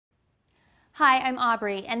Hi, I'm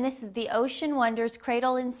Aubrey, and this is the Ocean Wonders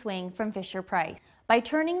Cradle and Swing from Fisher-Price. By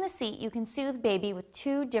turning the seat, you can soothe baby with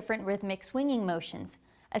two different rhythmic swinging motions,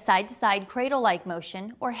 a side-to-side cradle-like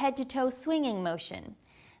motion or head-to-toe swinging motion.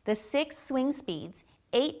 The 6 swing speeds,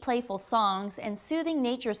 8 playful songs, and soothing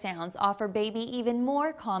nature sounds offer baby even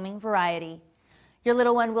more calming variety. Your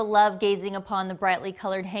little one will love gazing upon the brightly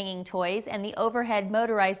colored hanging toys and the overhead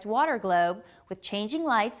motorized water globe with changing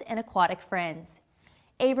lights and aquatic friends.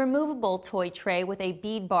 A removable toy tray with a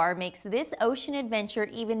bead bar makes this ocean adventure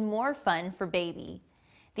even more fun for baby.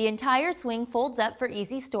 The entire swing folds up for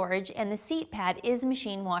easy storage and the seat pad is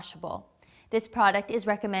machine washable. This product is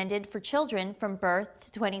recommended for children from birth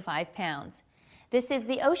to 25 pounds. This is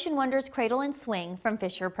the Ocean Wonders Cradle and Swing from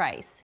Fisher-Price.